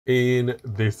In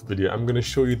this video, I'm going to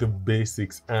show you the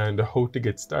basics and how to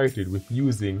get started with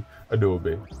using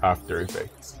Adobe After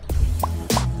Effects.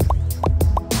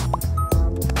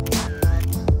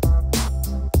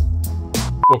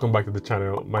 Welcome back to the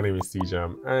channel. My name is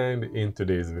Cjam, and in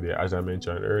today's video, as I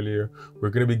mentioned earlier, we're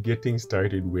going to be getting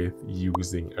started with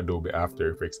using Adobe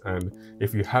After Effects. And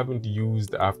if you haven't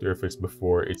used After Effects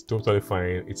before, it's totally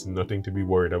fine. It's nothing to be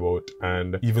worried about.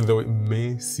 And even though it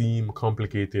may seem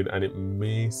complicated and it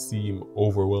may seem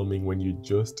overwhelming when you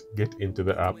just get into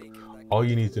the app, all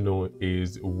you need to know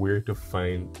is where to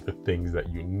find the things that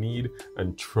you need,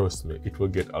 and trust me, it will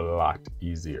get a lot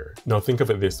easier. Now think of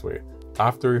it this way.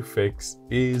 After Effects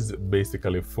is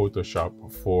basically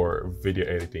Photoshop for video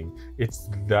editing. It's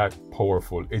that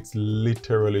powerful. It's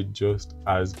literally just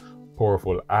as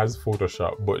powerful as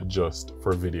Photoshop, but just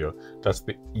for video. That's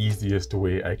the easiest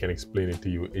way I can explain it to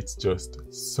you. It's just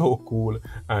so cool,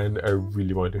 and I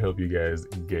really want to help you guys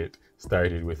get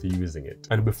started with using it.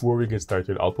 And before we get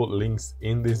started, I'll put links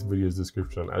in this video's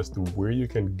description as to where you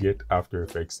can get After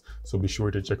Effects, so be sure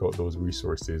to check out those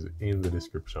resources in the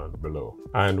description below.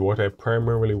 And what I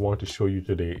primarily want to show you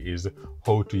today is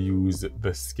how to use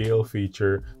the scale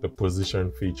feature, the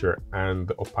position feature, and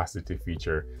the opacity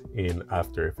feature in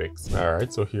After Effects. All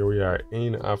right, so here we are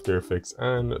in After Effects,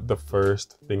 and the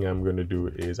first thing I'm going to do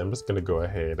is I'm just going to go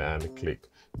ahead and click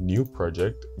New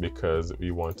Project, because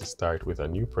we want to start with a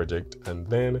new project. And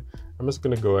then I'm just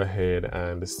going to go ahead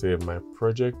and save my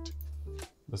project.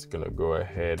 I'm just going to go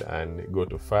ahead and go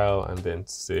to File and then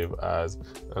Save As,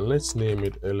 and let's name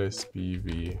it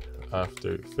LSPV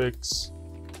After Effects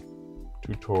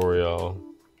Tutorial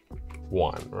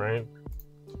 1, right?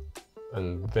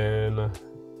 And then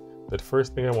the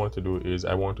first thing I want to do is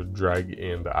I want to drag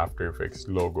in the After Effects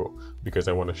logo, because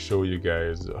I want to show you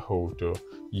guys how to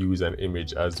use an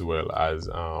image as well as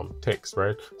text,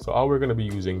 right? So all we're going to be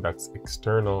using that's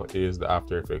external is the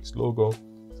After Effects logo.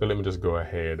 So let me just go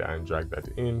ahead and drag that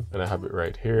in, and I have it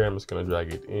right here. I'm just going to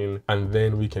drag it in, and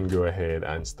then we can go ahead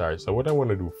and start. So what I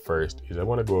want to do first is I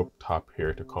want to go up top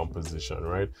here to composition,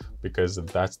 right? Because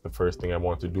that's the first thing I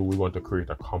want to do. We want to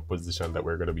create a composition that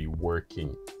we're going to be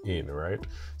working in, right?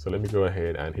 So let me go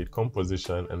ahead and hit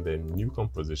composition and then new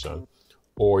composition,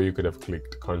 or you could have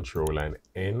clicked Control and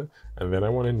N, and then I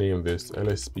want to name this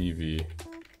LSPV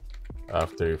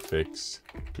After Effects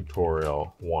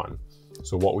Tutorial 1.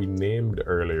 So what we named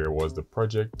earlier was the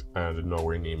project, and now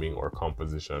we're naming our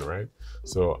composition, right?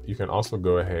 So you can also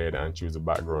go ahead and choose the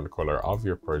background color of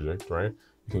your project, right?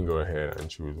 You can go ahead and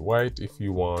choose white if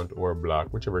you want, or black,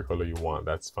 whichever color you want,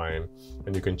 that's fine.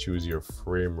 And you can choose your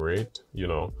frame rate, you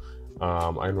know.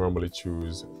 I normally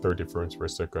choose 30 frames per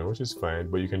second, which is fine,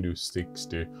 but you can do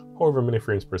 60, however many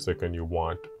frames per second you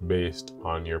want based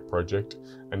on your project.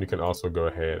 And you can also go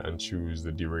ahead and choose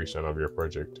the duration of your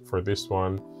project. For this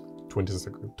one,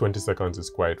 20 seconds is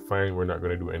quite fine. We're not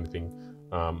going to do anything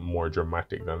more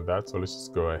dramatic than that, so let's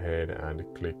just go ahead and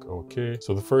click OK.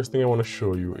 So the first thing I want to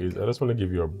show you is I just want to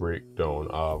give you a breakdown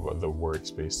of the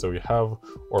workspace. So we have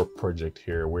our project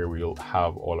here where we'll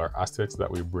have all our assets that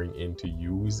we bring into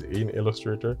use in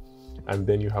Illustrator, and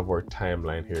then you have our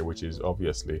timeline here, which is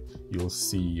obviously you'll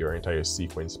see your entire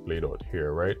sequence played out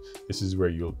here, right? This is where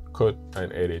you'll cut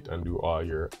and edit and do all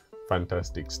your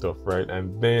fantastic stuff, right?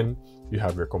 And then you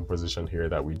have your composition here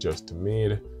that we just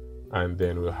made, and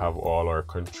then we'll have all our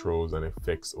controls and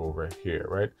effects over here,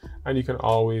 right? And you can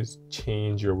always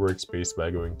change your workspace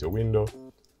by going to Window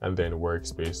and then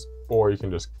Workspace, or you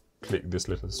can just click this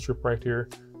little strip right here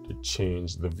to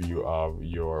change the view of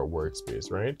your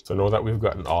workspace, right? So now that we've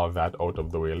gotten all that out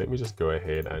of the way, let me just go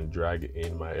ahead and drag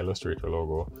in my Illustrator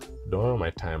logo down on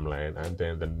my timeline. And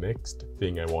then the next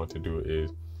thing I want to do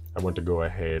is I want to go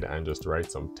ahead and just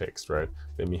write some text, right?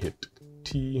 Let me hit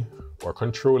T, or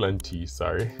Control and T,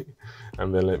 sorry.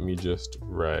 And then let me just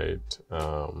write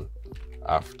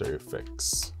After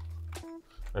Effects.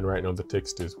 And right now the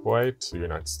text is white, so you're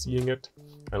not seeing it.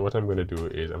 And what I'm going to do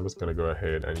is I'm just going to go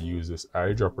ahead and use this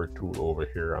eyedropper tool over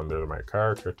here under my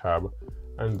character tab.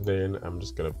 And then I'm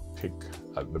just going to pick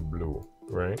at the blue,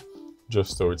 right?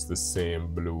 Just so it's the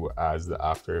same blue as the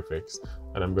After Effects.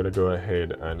 And I'm going to go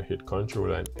ahead and hit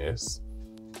Control and S.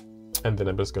 And then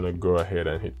I'm just going to go ahead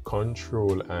and hit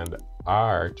Control and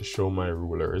R to show my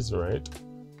rulers, right?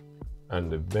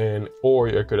 And then, or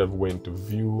I could have went to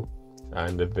View,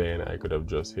 and then I could have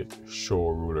just hit Show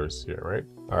Rulers here, right?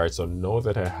 All right, so now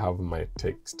that I have my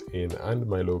text in and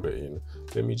my logo in,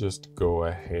 let me just go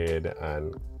ahead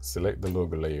and select the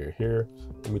logo layer here.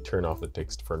 Let me turn off the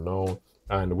text for now.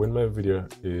 And when my video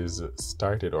is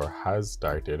started or has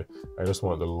started, I just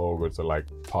want the logo to like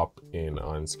pop in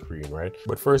on screen, right?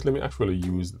 But first, let me actually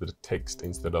use the text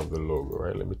instead of the logo,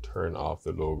 right? Let me turn off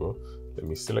the logo. Let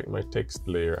me select my text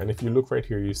layer. And if you look right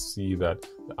here, you see that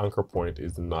the anchor point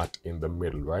is not in the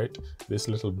middle, right? This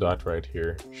little dot right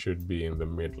here should be in the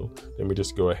middle. Let me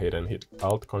just go ahead and hit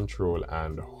Alt, Control,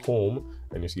 and Home.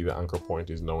 And you see the anchor point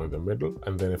is now in the middle.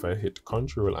 And then if I hit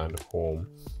Control and Home,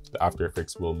 the After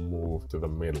Effects will move to the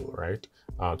middle, right?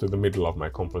 To the middle of my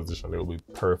composition. It will be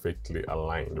perfectly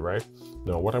aligned, right?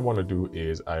 Now, what I want to do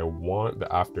is I want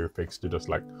the After Effects to just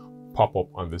like pop up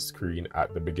on the screen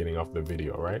at the beginning of the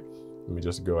video, right? Let me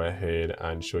just go ahead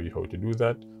and show you how to do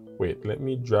that. Wait, let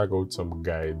me drag out some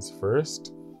guides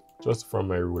first, just from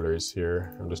my rulers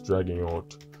here. I'm just dragging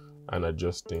out and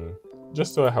adjusting,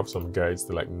 just so I have some guides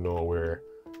to like know where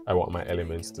I want my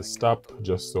elements to stop,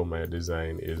 just so my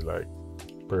design is like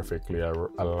perfectly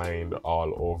aligned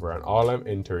all over. And all I'm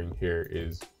entering here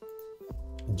is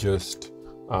just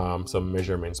some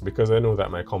measurements, because I know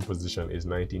that my composition is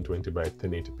 1920 by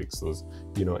 1080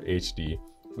 pixels, you know, HD.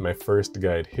 My first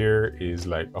guide here is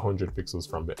like 100 pixels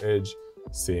from the edge,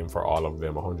 same for all of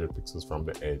them, 100 pixels from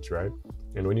the edge, right?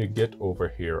 And when you get over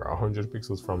here, 100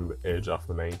 pixels from the edge of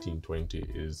 1920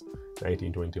 is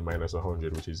 1920 minus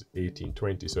 100, which is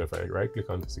 1820. So if I right click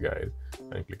on this guide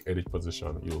and click edit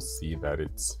position, you'll see that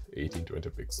it's 1820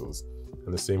 pixels.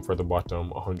 And the same for the bottom,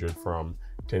 100 from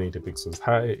 1080 pixels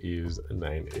high is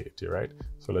 980, right?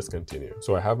 So let's continue.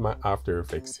 So I have my After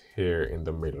Effects here in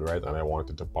the middle, right? And I want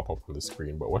it to pop up on the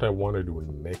screen. But what I want to do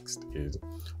next is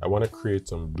I want to create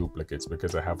some duplicates,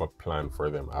 because I have a plan for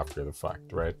them after the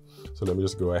fact, right? So let me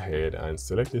just go ahead and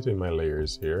select it in my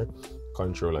layers here.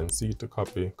 Control and C to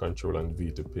copy, Control and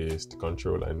V to paste,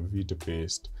 Control and V to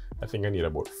paste. I think I need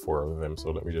about 4 of them.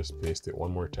 So let me just paste it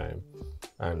one more time.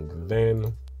 And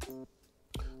then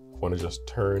I want to just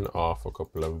turn off a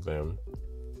couple of them.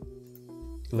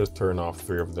 Let me just turn off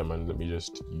 3 of them, and let me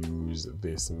just use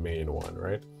this main one,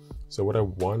 right? So what I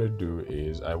want to do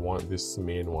is I want this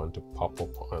main one to pop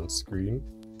up on screen.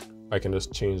 I can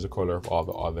just change the color of all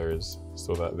the others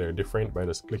so that they're different by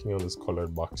just clicking on this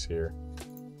colored box here,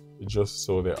 just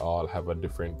so they all have a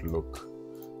different look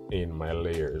in my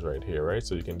layers right here, right?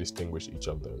 So you can distinguish each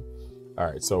of them. All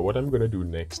right, so what I'm going to do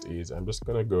next is I'm just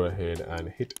going to go ahead and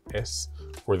hit S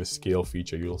for the scale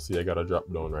feature. You'll see I got a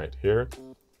drop down right here.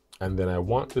 And then I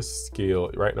want the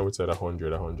scale, right now it's at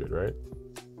 100, right?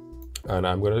 And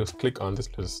I'm going to just click on this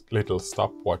little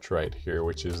stopwatch right here,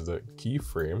 which is the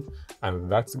keyframe.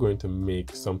 And that's going to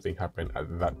make something happen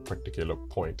at that particular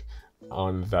point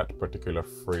on that particular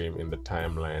frame in the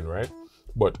timeline, right?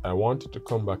 But I want it to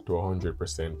come back to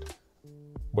 100%.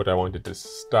 But I want it to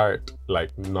start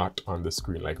like not on the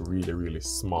screen, like really, really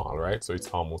small, right? So it's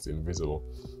almost invisible.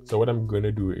 So what I'm going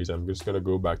to do is I'm just going to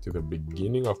go back to the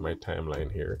beginning of my timeline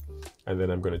here. And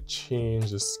then I'm going to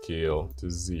change the scale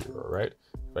to 0, right?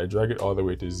 If I drag it all the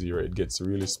way to 0, it gets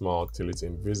really small till it's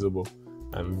invisible.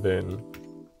 And then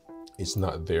it's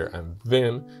not there. And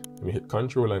then let me hit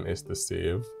Control and S to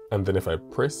save. And then if I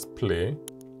press play,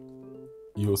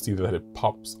 you'll see that it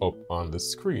pops up on the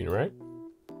screen, right?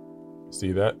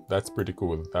 See that? That's pretty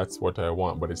cool. That's what I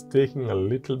want, but it's taking a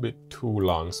little bit too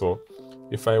long. So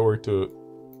if I were to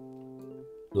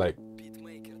like,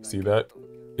 see that?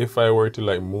 If I were to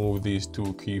like move these 2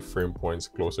 keyframe points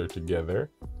closer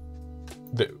together,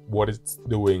 what it's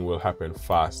doing will happen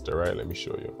faster, right? Let me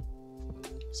show you.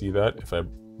 See that? If I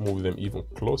move them even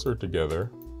closer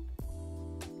together,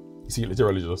 you see,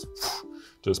 literally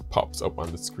just pops up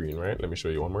on the screen, right? Let me show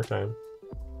you one more time.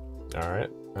 All right,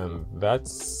 and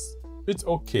it's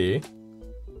okay.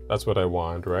 That's what I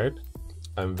want, right?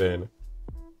 And then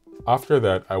after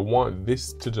that, I want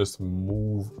this to just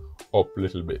move up a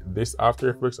little bit. This After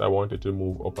Effects, I want it to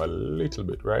move up a little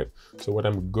bit, right? So what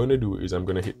I'm gonna do is I'm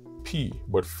gonna hit P,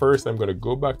 but first I'm gonna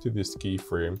go back to this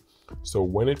keyframe. So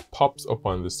when it pops up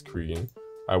on the screen,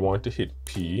 I want to hit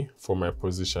P for my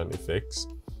position effects.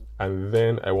 And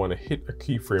then I want to hit a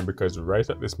keyframe, because right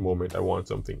at this moment, I want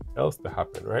something else to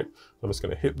happen, right? I'm just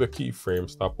going to hit the keyframe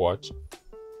stopwatch.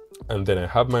 And then I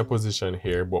have my position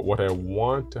here. But what I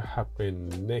want to happen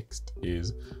next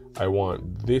is I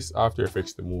want this After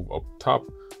Effects to move up top,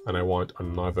 and I want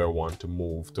another one to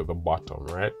move to the bottom,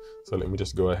 right? So let me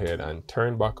just go ahead and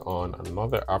turn back on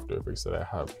another After Effects that I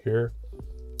have here.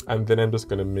 And then I'm just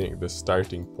going to make the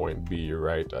starting point be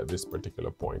right at this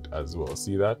particular point as well.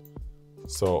 See that?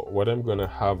 So what I'm going to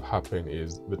have happen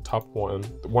is the top one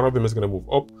of them is going to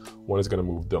move up, one is going to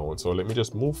move down. So let me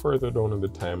just move further down in the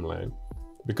timeline.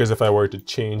 because if I were to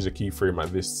change the keyframe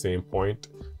at this same point,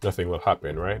 nothing will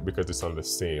happen, right? Because it's on the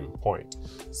same point.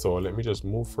 So let me just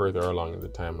move further along in the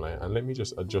timeline, and let me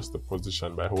just adjust the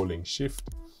position by holding Shift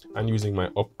and using my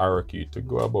up arrow key to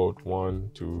go about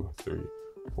 1, 2, 3,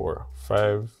 4,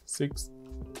 5, 6,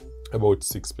 about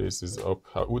 6 spaces up.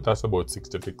 That's about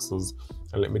 60 pixels.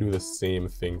 And let me do the same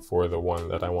thing for the one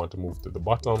that I want to move to the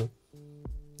bottom.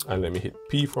 And let me hit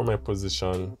P for my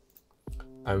position.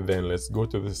 And then let's go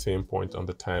to the same point on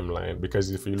the timeline, because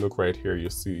if you look right here, you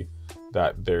see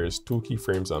that there's 2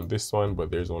 keyframes on this one, but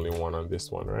there's only 1 on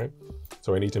this one, right?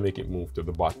 So I need to make it move to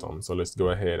the bottom. So let's go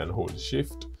ahead and hold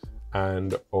Shift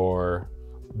and or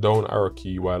down arrow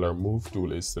key while our move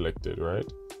tool is selected, right?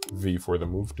 V for the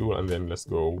move tool, and then let's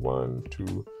go 1,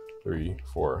 2, 3,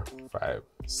 4, 5,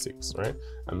 6, right?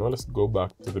 And now let's go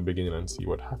back to the beginning and see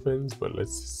what happens. But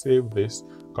let's save this,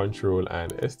 Control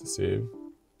and S to save.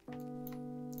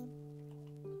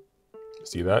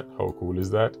 See that? How cool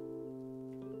is that?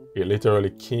 It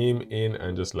literally came in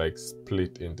and just like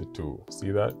split into 2.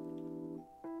 See that?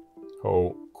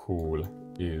 How cool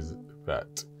is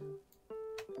that?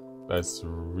 That's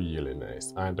really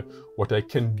nice. And what I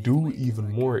can do even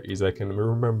more is I can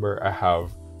remember I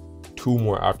have 2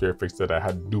 more After Effects that I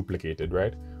had duplicated,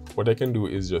 right? What I can do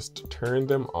is just turn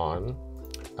them on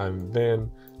and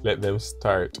then let them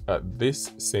start at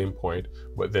this same point,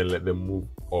 but then let them move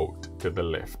out to the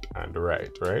left and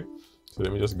right, right? So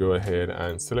let me just go ahead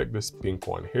and select this pink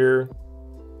one here.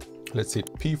 Let's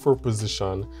hit P for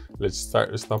position. Let's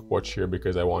start the stopwatch here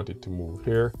because I want it to move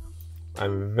here.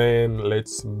 And then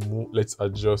let's move it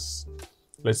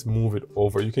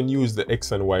over. You can use the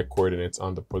X and Y coordinates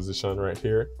on the position right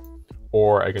here,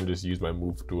 or I can just use my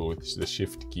move tool with the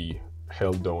Shift key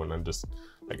held down and just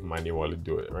like manually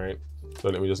do it, right? So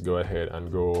let me just go ahead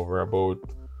and go over about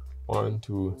 1,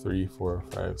 2, 3, 4,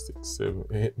 5, 6, 7,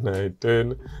 8, 9,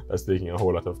 10. That's taking a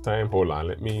whole lot of time. Hold on,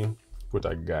 let me put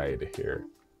a guide here.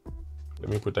 Let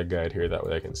me put a guide here, that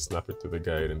way I can snap it to the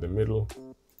guide in the middle.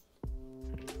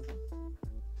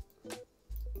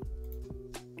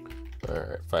 All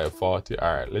right, 540.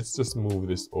 All right, let's just move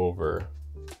this over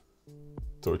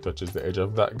so it touches the edge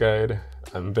of that guide,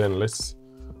 and then let's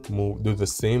do the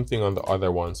same thing on the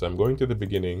other one. So I'm going to the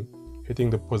beginning, hitting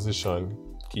the position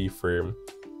keyframe,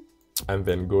 and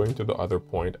then going to the other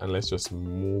point, and let's just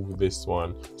move this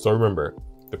one. So remember,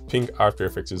 the pink After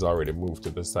Effects is already moved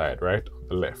to the side, right? On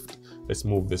the left. Let's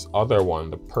move this other one,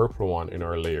 the purple one in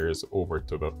our layers, over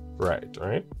to the right,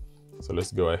 right? So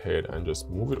let's go ahead and just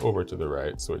move it over to the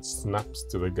right so it snaps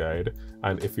to the guide.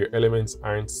 And if your elements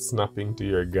aren't snapping to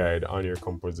your guide on your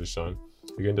composition,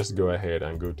 you can just go ahead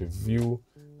and go to View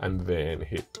and then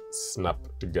hit Snap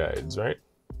to Guides, right?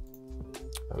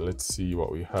 And let's see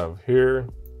what we have here.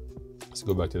 Let's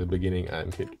go back to the beginning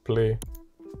and hit play.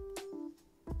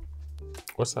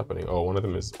 What's happening? Oh, one of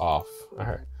them is off. All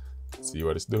right, let's see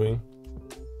what it's doing.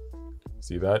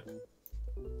 See that?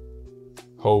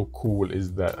 How cool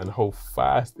is that? And how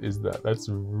fast is that? That's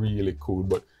really cool.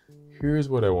 But here's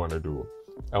what I want to do.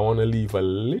 I want to leave a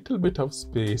little bit of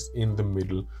space in the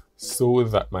middle so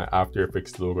that my After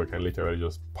Effects logo can literally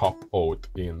just pop out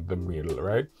in the middle,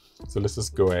 right? So let's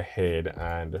just go ahead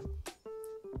and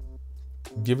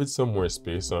give it some more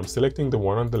space. So I'm selecting the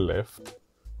one on the left,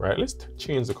 right? Let's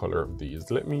change the color of these.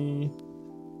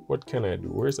 What can I do?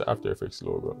 Where's the After Effects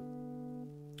logo?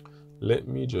 Let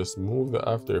me just move the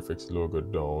After Effects logo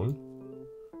down,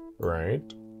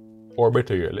 right? Or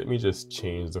better yet, let me just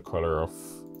change the color of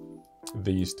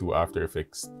these 2 After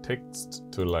Effects text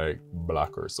to like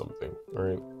black or something,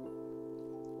 right?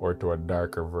 Or to a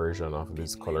darker version of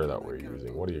this color that we're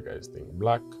using. What do you guys think?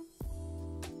 Black?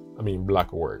 I mean,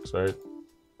 black works, right?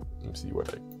 Let me see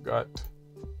what I got.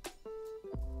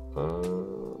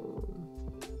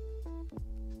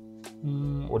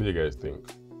 What do you guys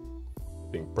think?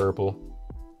 Think purple,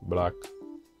 black.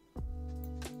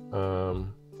 I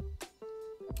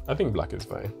think black is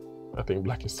fine. I think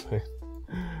black is fine.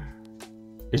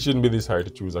 It shouldn't be this hard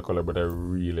to choose a color, but I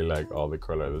really like all the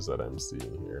colors that I'm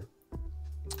seeing here.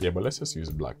 Yeah, but let's just use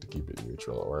black to keep it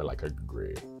neutral, or like a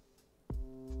gray.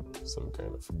 Some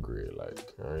kind of gray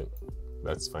like, all right?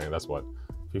 That's fine. That's what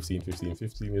 15, 15,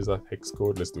 15 is a hex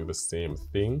code. Let's do the same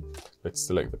thing. Let's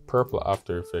select the purple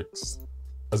After Effects,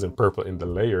 as in purple in the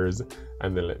layers,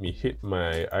 and then let me hit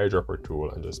my eyedropper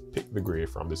tool and just pick the gray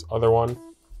from this other one,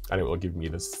 and it will give me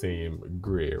the same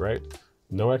gray, right?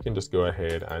 Now I can just go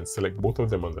ahead and select both of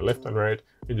them on the left and right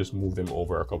and just move them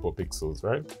over a couple pixels,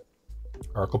 right?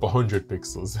 Or a couple 100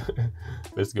 pixels.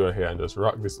 Let's go ahead and just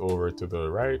rock this over to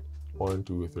the right. 1,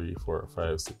 2, 3, 4,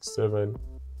 5, 6, 7.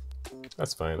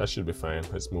 That's fine. That should be fine.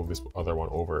 Let's move this other one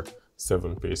over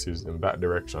 7 paces in that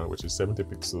direction, which is 70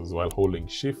 pixels, while holding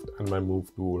shift and my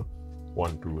move tool.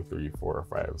 1, 2, 3, 4,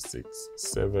 5, 6,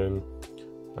 7.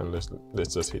 And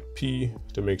let's just hit P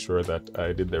to make sure that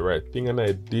I did the right thing, and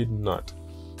I did not.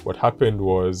 What happened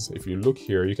was, if you look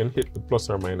here, you can hit the plus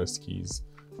or minus keys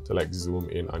to like zoom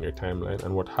in on your timeline.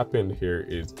 And what happened here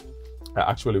is I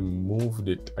actually moved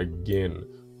it again,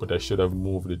 but I should have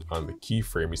moved it on the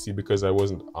keyframe. You see, because I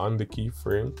wasn't on the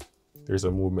keyframe, there's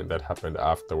a movement that happened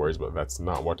afterwards, but that's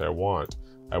not what I want.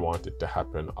 I want it to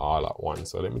happen all at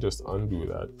once. So let me just undo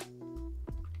that.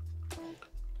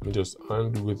 Let me just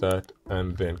undo that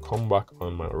and then come back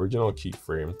on my original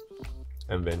keyframe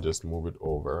and then just move it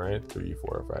over, right? 3,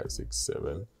 4, 5, 6,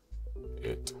 7,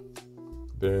 8.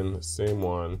 Then same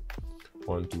one,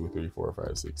 1, 2, 3, 4,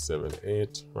 5, 6, 7,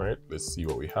 8, right? Let's see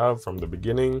what we have from the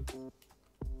beginning.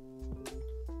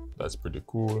 That's pretty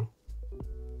cool.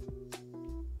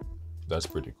 That's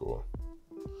pretty cool.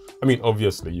 I mean,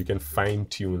 obviously you can fine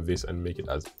tune this and make it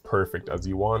as perfect as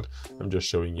you want. I'm just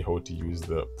showing you how to use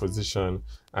the position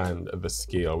and the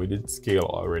scale. We did scale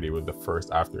already with the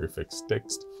first After Effects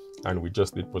text, and we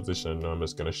just did position. Now I'm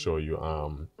just going to show you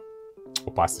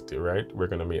opacity, right? We're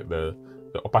going to make the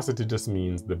opacity just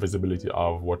means the visibility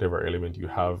of whatever element you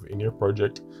have in your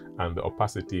project, and the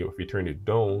opacity, if you turn it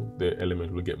down, the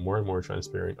element will get more and more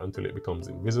transparent until it becomes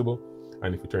invisible.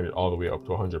 And if you turn it all the way up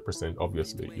to 100%,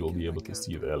 obviously you'll be able to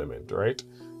see the element, right?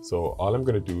 So all I'm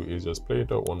going to do is just play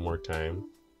it out one more time.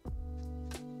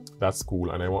 That's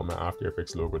cool. And I want my After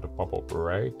Effects logo to pop up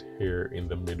right here in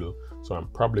the middle. So I'm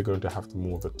probably going to have to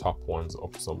move the top ones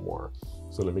up some more.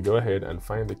 So let me go ahead and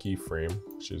find the keyframe,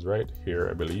 which is right here,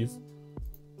 I believe.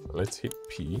 Let's hit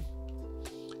P.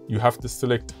 You have to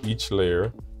select each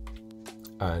layer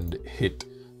and hit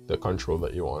the control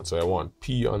that you want. So I want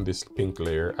P on this pink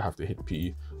layer, I have to hit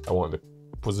P. I want the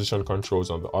position controls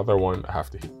on the other one, I have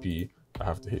to hit P. I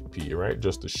have to hit P, right?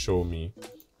 Just to show me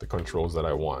the controls that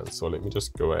I want. So let me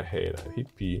just go ahead and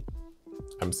hit P.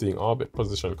 I'm seeing all the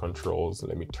position controls.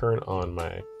 Let me turn on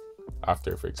my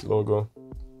After Effects logo,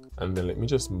 and then let me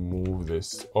just move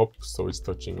this up so it's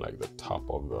touching like the top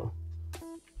of the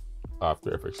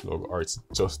After Effects logo, or it's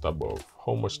just above.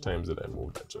 How much times did I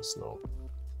move that just now?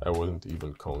 I wasn't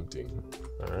even counting.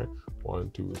 All right,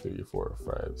 1, 2, 3, 4,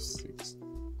 5, 6.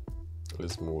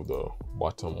 Let's move the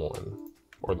bottom one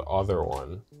or the other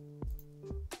one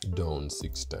down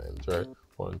 6 times, right?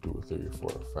 1, 2, 3, 4,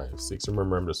 5, 6.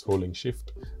 Remember, I'm just holding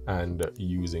shift and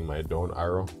using my down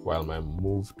arrow while my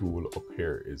move tool up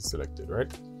here is selected,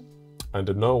 right?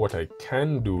 And now what I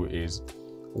can do is,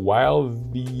 while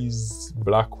these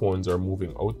black ones are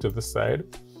moving out to the side,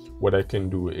 what I can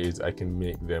do is I can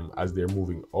make them, as they're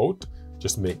moving out,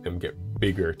 just make them get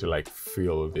bigger to like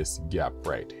fill this gap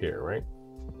right here, right?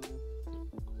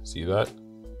 See that?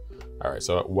 All right,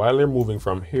 so while they're moving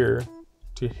from here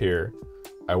to here,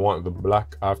 I want the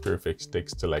black After Effects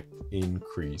text to like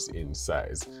increase in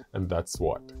size, and that's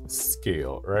what?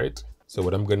 Scale, right? So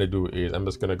what I'm gonna do is I'm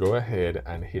just gonna go ahead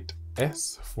and hit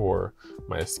S for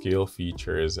my scale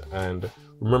features, and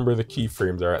remember the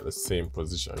keyframes are at the same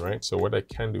position, right? So what I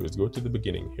can do is go to the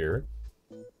beginning here,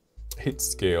 hit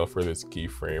scale for this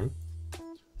keyframe,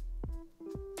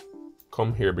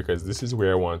 come here because this is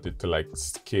where I want it to like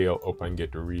scale up and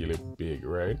get really big,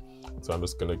 right? So I'm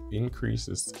just gonna increase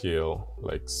the scale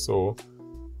like so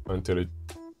until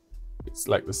it's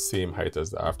like the same height as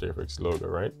the After Effects logo,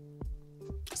 right?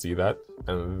 See that?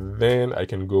 And then I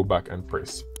can go back and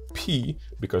press P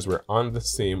because we're on the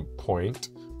same point,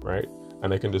 right?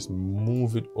 And I can just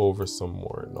move it over some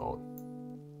more now,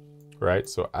 right?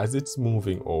 So as it's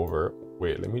moving over,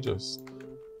 wait, let me just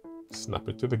snap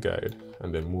it to the guide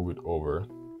and then move it over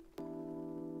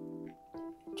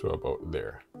to about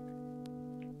there.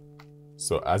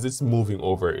 So as it's moving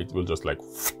over, it will just like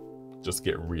just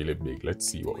get really big. Let's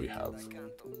see what we have.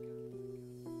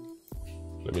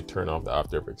 Let me turn off the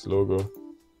After Effects logo.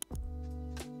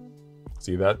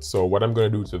 See that? So what I'm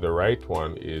going to do to the right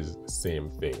one is the same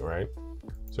thing, right?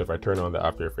 So if I turn on the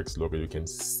After Effects logo, you can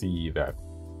see that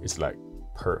it's like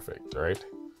perfect, right?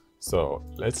 So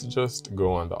let's just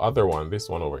go on the other one, this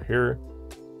one over here.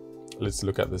 Let's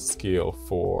look at the scale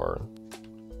for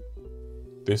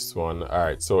this one. All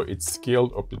right, so it's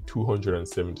scaled up to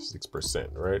 276%,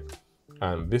 right?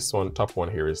 And this one, top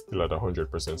one here, is still at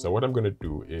 100%. So what I'm going to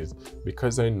do is,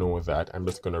 because I know that, I'm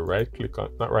just going to right click on,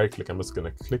 not right click, I'm just going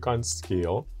to click on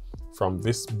scale from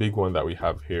this big one that we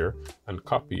have here and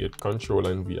copy it, Control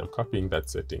and V. I'm copying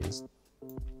that settings.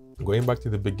 Going back to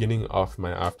the beginning of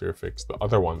my After Effects, the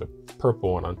other one, the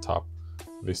purple one on top,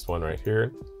 this one right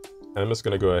here, And I'm just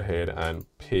gonna go ahead and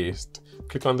paste,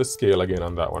 click on the scale again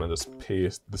on that one and just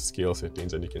paste the scale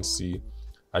settings, and you can see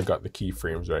I got the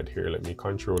keyframes right here. Let me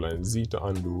Control and Z to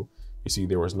undo. You see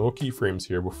there was no keyframes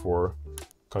here before.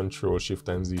 Control Shift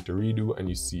and Z to redo, and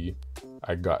you see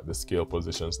I got the scale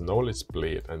positions. Now let's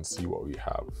play it and see what we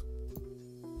have.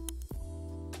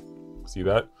 See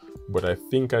that? But I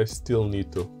think I still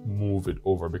need to move it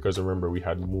over, because remember we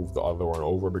had moved the other one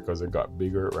over because it got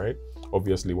bigger, right?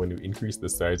 Obviously when you increase the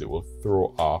size, it will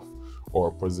throw off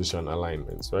our position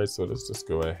alignments, right? So let's just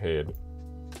go ahead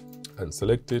and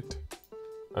select it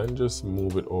and just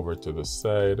move it over to the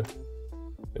side.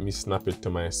 Let me snap it to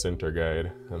my center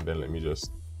guide, and then let me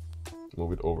just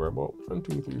move it over about 1,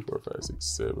 2, 3, 4, 5, 6,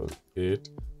 7, 8.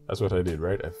 That's what I did,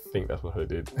 right? I think that's what I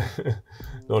did.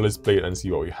 Now let's play it and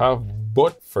see what we have.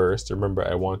 But first, remember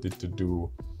I wanted to do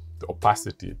the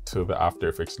opacity to the After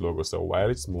Effects logo. So while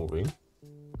it's moving,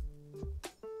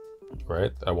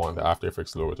 right, I want the After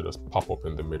Effects logo to just pop up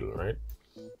in the middle, right?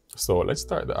 So let's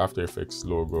start the After Effects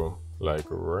logo like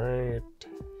right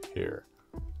here,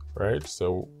 right?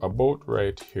 So about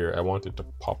right here, I want it to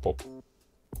pop up,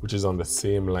 which is on the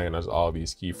same line as all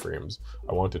these keyframes.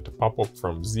 I want it to pop up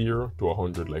from 0 to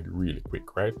 100 like really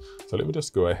quick, right? So let me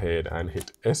just go ahead and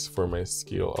hit S for my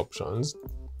scale options,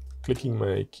 clicking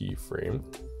my keyframe,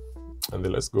 and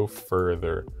then let's go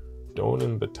further down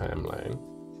in the timeline.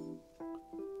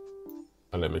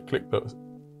 And let me click the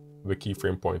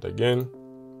keyframe point again.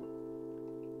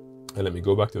 And let me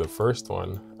go back to the first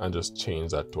one and just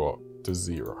change that to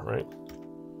 0, right?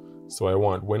 So I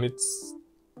want, when it's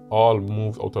all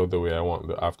moved out of the way, I want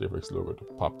the After Effects logo to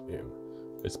pop in.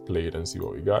 Let's play it and see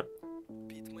what we got.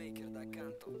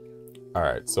 All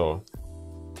right, so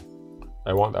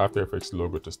I want the After Effects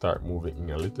logo to start moving in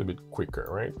a little bit quicker,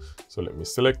 right? So let me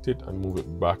select it and move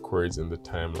it backwards in the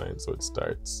timeline so it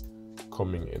starts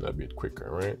coming in a bit quicker,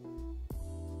 right?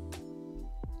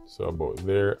 So about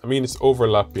there. I mean, it's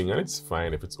overlapping, and it's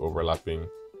fine if it's overlapping.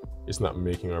 It's not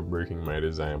making or breaking my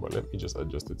design, but let me just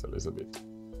adjust it a little bit.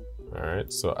 All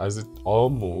right, so as it all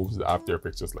moves, the After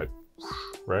Effects just like,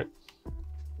 right?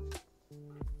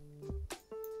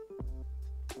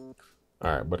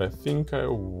 All right, but I think I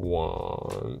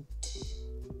want,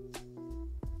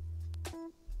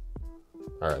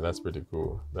 all right, that's pretty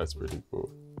cool. That's pretty cool.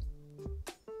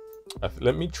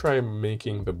 Let me try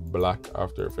making the black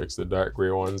After Effects, the dark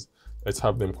gray ones. Let's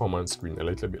have them come on screen a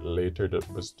little bit later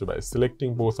by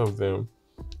selecting both of them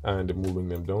and moving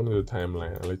them down to the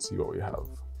timeline. And let's see what we have.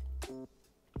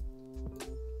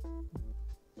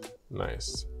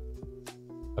 Nice.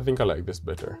 I think I like this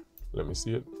better. Let me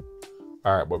see it.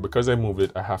 All right, but because I moved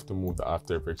it, I have to move the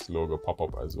After Effects logo pop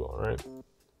up as well, right?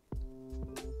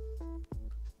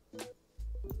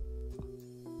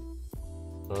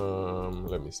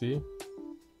 Let me see.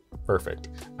 Perfect.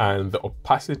 And the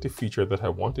opacity feature that I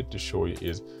wanted to show you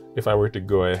is if I were to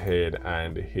go ahead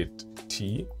and hit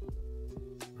T,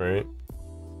 right?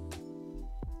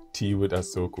 T would,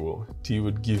 that's so cool. T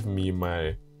would give me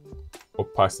my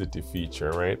opacity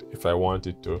feature, right? If I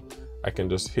wanted to, I can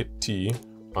just hit T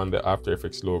on the After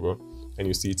Effects logo, and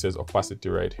you see it says opacity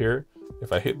right here.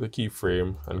 If I hit the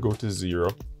keyframe and go to 0,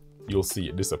 you'll see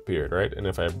it disappeared, right? And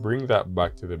if I bring that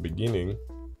back to the beginning,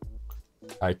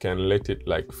 I can let it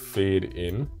like fade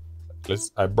in.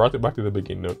 I brought it back to the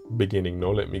beginning.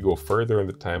 Now let me go further in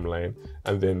the timeline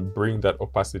and then bring that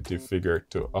opacity figure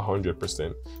to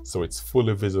 100%, so it's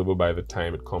fully visible by the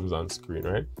time it comes on screen,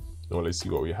 right? Now let's see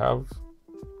what we have.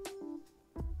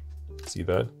 See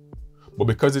that? But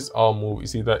because it's all moving, you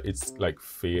see that it's like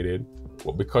faded,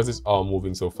 but because it's all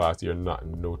moving so fast, you're not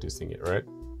noticing it, right?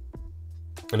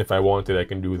 And if I wanted, I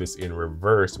can do this in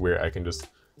reverse, where I can just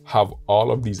have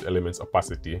all of these elements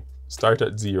opacity start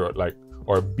at 0, like,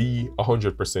 or be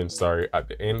 100%, sorry, at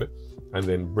the end, and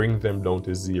then bring them down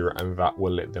to 0, and that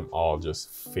will let them all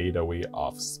just fade away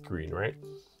off screen, right?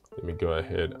 Let me go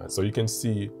ahead. So you can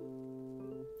see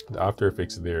the After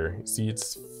Effects there. See,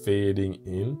 it's fading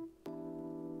in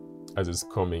as it's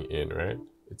coming in, right?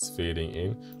 It's fading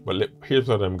in. But here's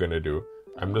what I'm gonna do.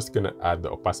 I'm just gonna add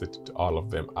the opacity to all of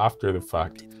them after the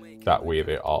fact. That way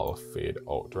they all fade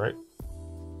out, right?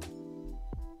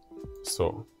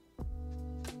 So,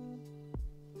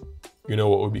 you know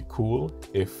what would be cool?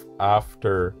 If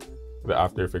after the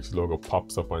After Effects logo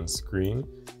pops up on screen,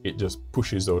 it just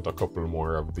pushes out a couple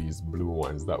more of these blue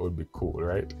ones. That would be cool,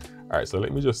 right? All right, so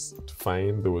let me just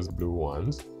find those blue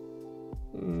ones.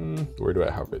 Where do I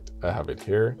have it? I have it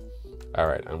here. All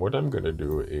right, and what I'm gonna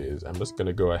do is I'm just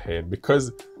gonna go ahead,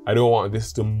 because I don't want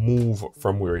this to move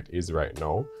from where it is right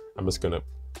now. I'm just gonna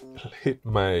hit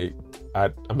my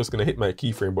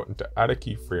keyframe button to add a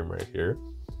keyframe right here.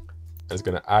 and it's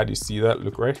gonna add, you see that?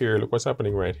 Look right here, look what's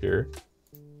happening right here.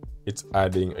 It's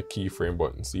adding a keyframe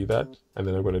button, see that? And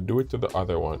then I'm gonna do it to the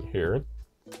other one here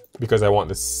because I want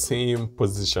the same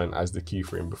position as the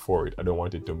keyframe before it. I don't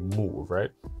want it to move,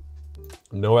 right?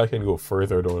 Now I can go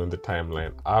further down in the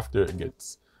timeline after the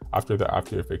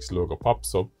After Effects logo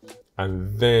pops up,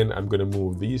 and then I'm gonna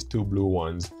move these two blue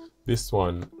ones. This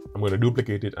one, I'm gonna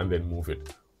duplicate it and then move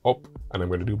it up, and I'm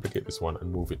gonna duplicate this one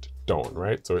and move it down,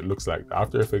 right? So it looks like the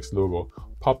After Effects logo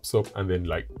pops up and then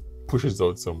like pushes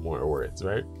out some more words,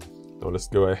 right? Now let's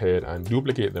go ahead and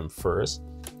duplicate them first.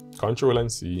 Control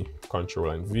and C,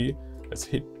 Control and V. Let's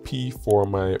hit P for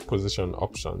my position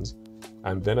options.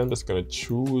 And then I'm just gonna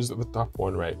choose the top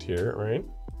one right here, right?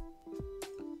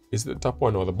 Is it the top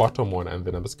one or the bottom one? And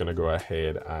then I'm just gonna go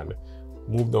ahead and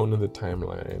move down in the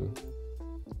timeline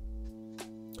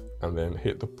and then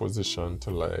hit the position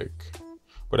to like,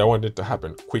 but I want it to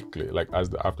happen quickly, like as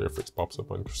the After Effects pops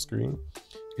up on the screen,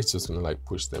 it's just gonna like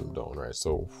push them down, right?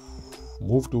 So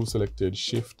move tool selected,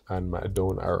 shift and my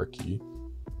down arrow key.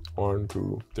 1,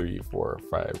 2, 3, 4,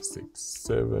 5, 6,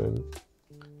 7.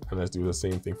 And let's do the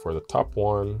same thing for the top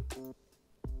one.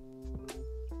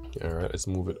 All right, let's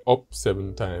move it up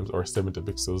 7 times or 70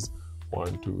 pixels.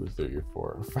 1, 2, 3,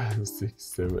 4, 5, 6,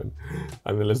 7.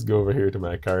 And then let's go over here to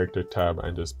my character tab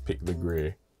and just pick the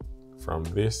gray from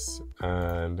this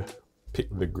and pick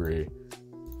the gray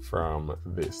from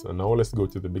this. And now let's go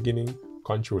to the beginning,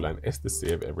 Control and S to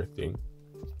save everything.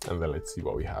 And then let's see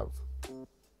what we have.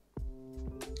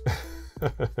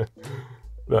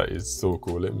 That is so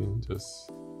cool. Let me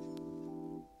just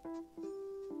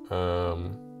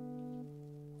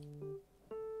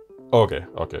okay,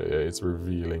 yeah, it's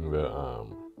revealing the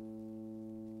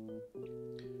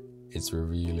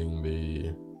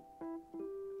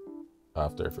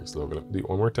After Effects logo. Let me do it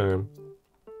one more time.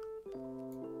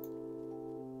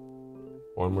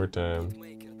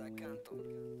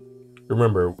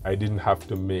 Remember, I didn't have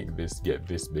to make this get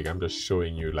this big. I'm just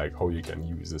showing you like how you can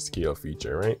use the scale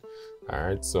feature, right? All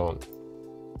right, so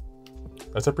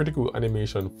that's a pretty cool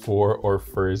animation for our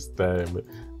first time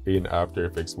in After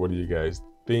Effects. What do you guys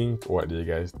think? What do you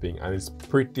guys think? And it's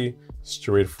pretty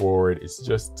straightforward. It's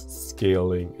just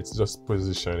scaling, it's just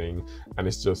positioning, and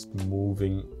it's just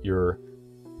moving your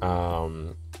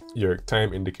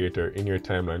time indicator in your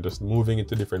timeline, just moving it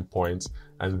to different points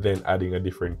and then adding a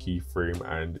different keyframe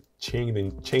and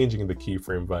changing the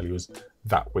keyframe values.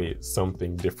 That way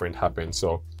something different happens.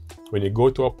 So when you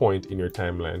go to a point in your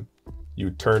timeline,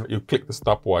 you click the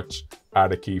stopwatch,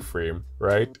 add a keyframe,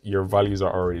 right? Your values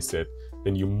are already set.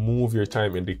 Then you move your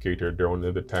time indicator down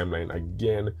to the timeline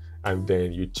again, and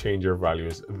then you change your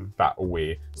values. That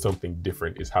way something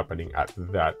different is happening at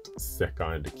that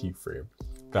second keyframe.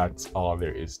 That's all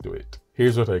there is to it.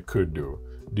 Here's what I could do.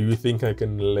 Do you think I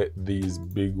can let these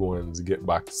big ones get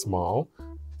back small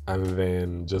and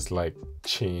then just like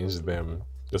change them,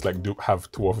 just like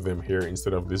have 2 of them here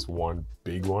instead of this one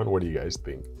big one? What do you guys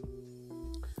think?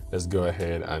 Let's go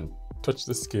ahead and touch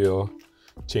the scale,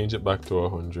 change it back to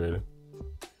 100,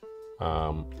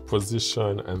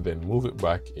 position, and then move it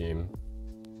back in,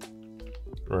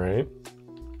 right?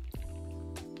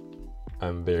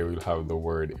 And there we'll have the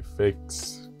word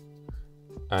effects.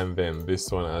 And then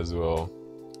this one as well,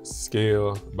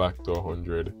 scale back to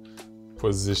 100,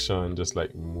 position, just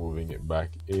like moving it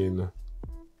back in.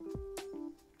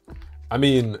 I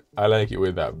mean, I like it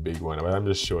with that big one, but I'm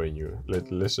just showing you.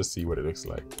 Let's just see what it looks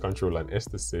like. Control and S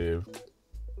to save.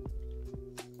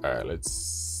 All right, let's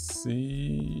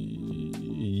see.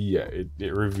 Yeah,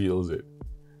 it reveals it.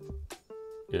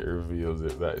 It reveals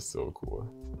it. That is so cool.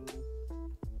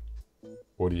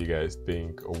 What do you guys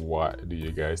think? What do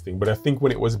you guys think? But I think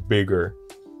when it was bigger,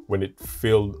 when it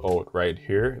filled out right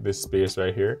here, this space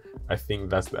right here, I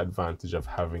think that's the advantage of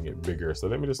having it bigger. So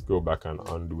let me just go back and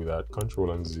undo that.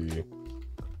 Control and Z,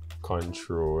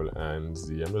 Control and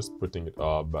Z. I'm just putting it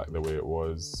all back the way it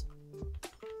was.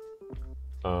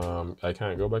 I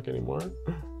can't go back anymore.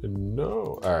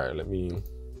 No. All right, let me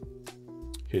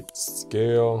hit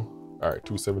scale. All right,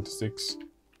 276.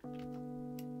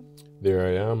 There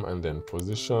I am, and then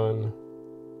position.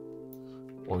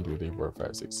 1, 2, 3, 4,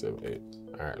 5, 6, 7, 8.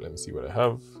 All right, let me see what I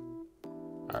have.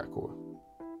 All right, cool.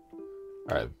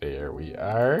 All right, there we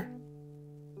are.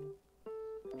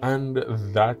 And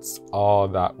that's all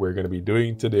that we're gonna be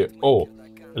doing today. Oh,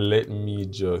 let me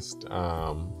just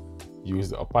use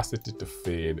the opacity to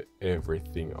fade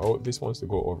everything out. This wants to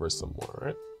go over some more,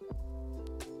 right?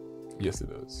 Yes, it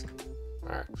does.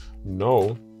 All right,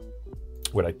 now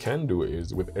what I can do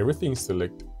is with everything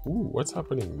select. Ooh, what's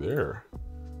happening there?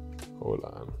 Hold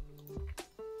on.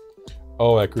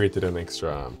 Oh, I created an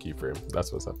extra keyframe.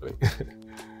 That's what's happening.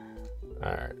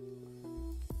 All right.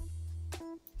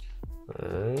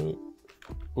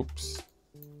 Oops.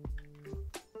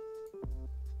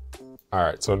 All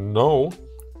right, so now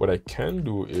what I can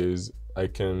do is I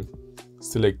can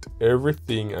select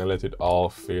everything and let it all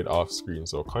fade off screen.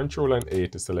 So Control and A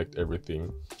to select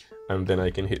everything, and then I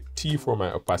can hit T for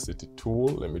my opacity tool.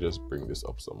 Let me just bring this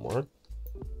up some more.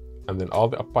 And then all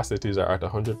the opacities are at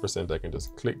 100%. I can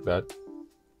just click that,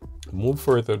 move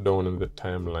further down in the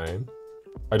timeline.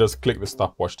 I just click the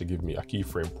stopwatch to give me a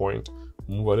keyframe point,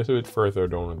 move a little bit further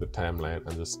down in the timeline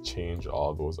and just change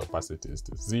all those opacities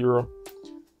to 0.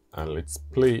 And let's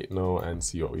play it now and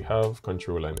see what we have.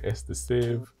 Control and S to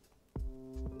save.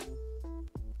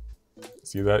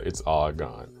 See that? It's all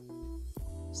gone.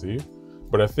 See?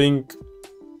 But I think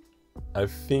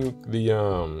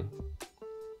the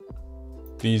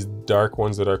these dark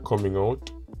ones that are coming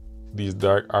out, these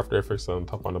dark After Effects on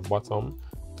top and the bottom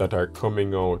that are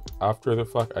coming out after the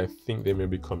fact, I think they may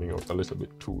be coming out a little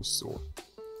bit too soon.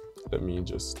 Let me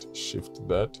just shift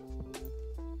that.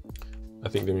 I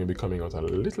think they may be coming out a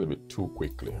little bit too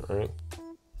quickly, all right?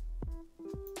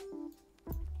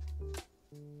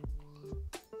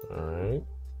 All right.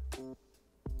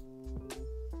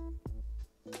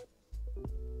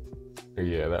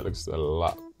 Yeah, that looks a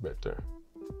lot better.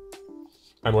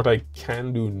 And what I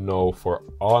can do now for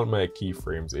all my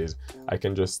keyframes is I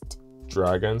can just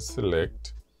drag and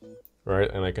select, right?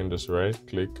 And I can just right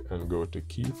click and go to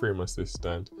Keyframe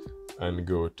Assistant and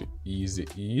go to Easy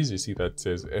Ease. You see that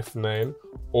says F9,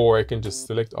 or I can just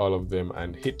select all of them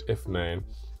and hit F9,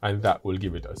 and that will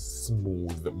give it a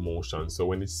smooth motion. So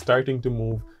when it's starting to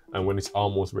move and when it's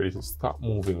almost ready to stop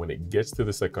moving, when it gets to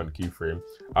the second keyframe,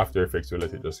 After Effects will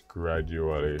let it just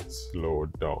gradually slow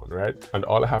down, right? And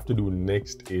all I have to do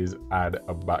next is add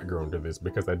a background to this,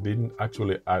 because I didn't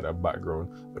actually add a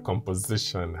background. The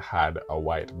composition had a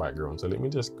white background. So let me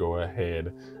just go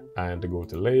ahead and go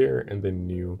to Layer and then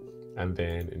New, and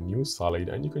then New Solid,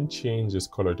 and you can change this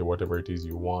color to whatever it is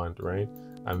you want, right?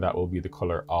 And that will be the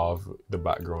color of the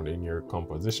background in your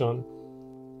composition.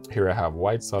 Here I have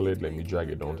white solid. Let me drag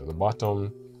it down to the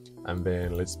bottom, and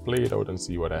then let's play it out and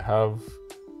see what I have.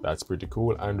 That's pretty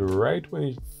cool. And right when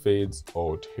it fades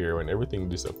out here, when everything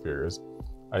disappears,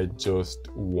 I just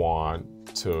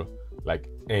want to like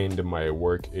end my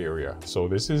work area. So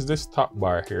this top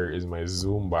bar here is my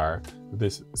zoom bar.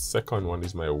 This second one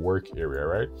is my work area,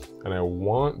 right? And I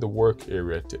want the work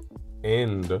area to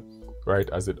end right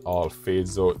as it all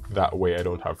fades out. That way I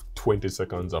don't have 20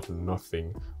 seconds of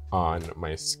nothing on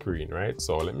my screen, right?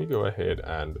 So let me go ahead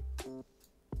and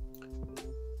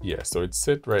yeah, so it's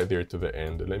set right there to the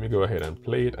end. Let me go ahead and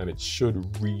play it, and it should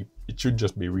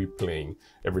just be replaying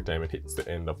every time it hits the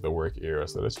end of the work area.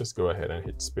 So let's just go ahead and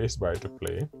hit spacebar to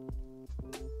play.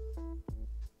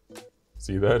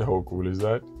 See that? How cool is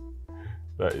that?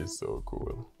 That is so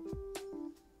cool.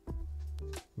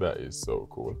 That is so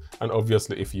cool. And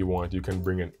obviously if you want, you can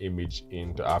bring an image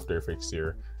into After Effects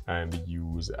here and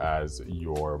use as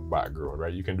your background,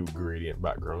 right? You can do gradient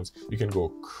backgrounds, you can go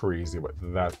crazy, but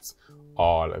that's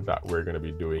all that we're going to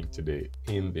be doing today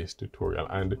in this tutorial.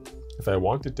 And if I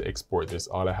wanted to export this,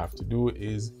 all I have to do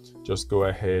is just go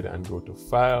ahead and go to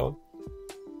File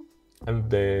and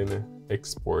then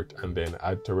Export and then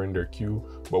Add to Render Queue.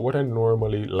 But what I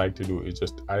normally like to do is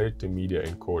just add it to Media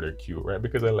Encoder queue, right?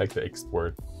 Because I like to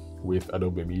export with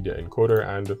Adobe Media Encoder,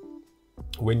 and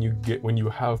when you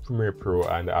have Premiere Pro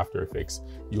and After Effects,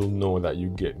 you'll know that you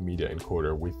get Media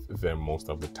Encoder with them most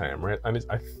of the time, right? And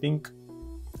I think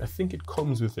it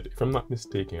comes with it. If I'm not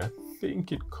mistaken, I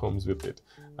think it comes with it.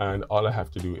 And all I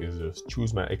have to do is just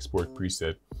choose my export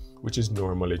preset, which is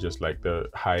normally just like the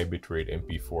high bitrate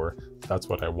MP4. That's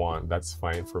what I want. That's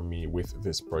fine for me with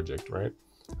this project, right?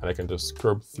 And I can just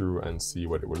scrub through and see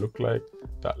what it will look like.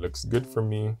 That looks good for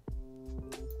me.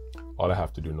 All I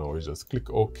have to do now is just click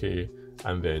OK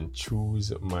and then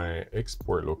choose my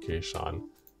export location,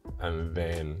 and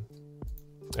then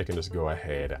I can just go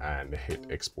ahead and hit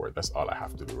export. That's all I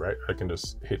have to do, right? I can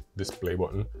just hit this play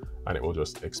button and it will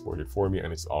just export it for me,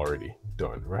 and it's already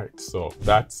done, right? So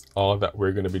that's all that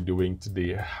we're going to be doing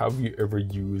today. Have you ever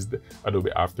used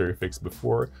Adobe After Effects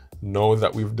before? Now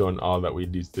that we've done all that we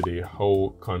did today,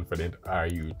 how confident are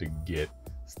you to get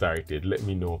started? Let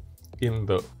me know in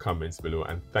the comments below,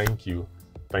 and thank you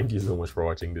so much for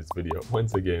watching this video.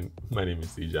 Once again, my name is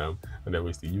Cjam, and I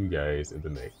will see you guys in the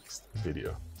next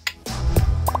video.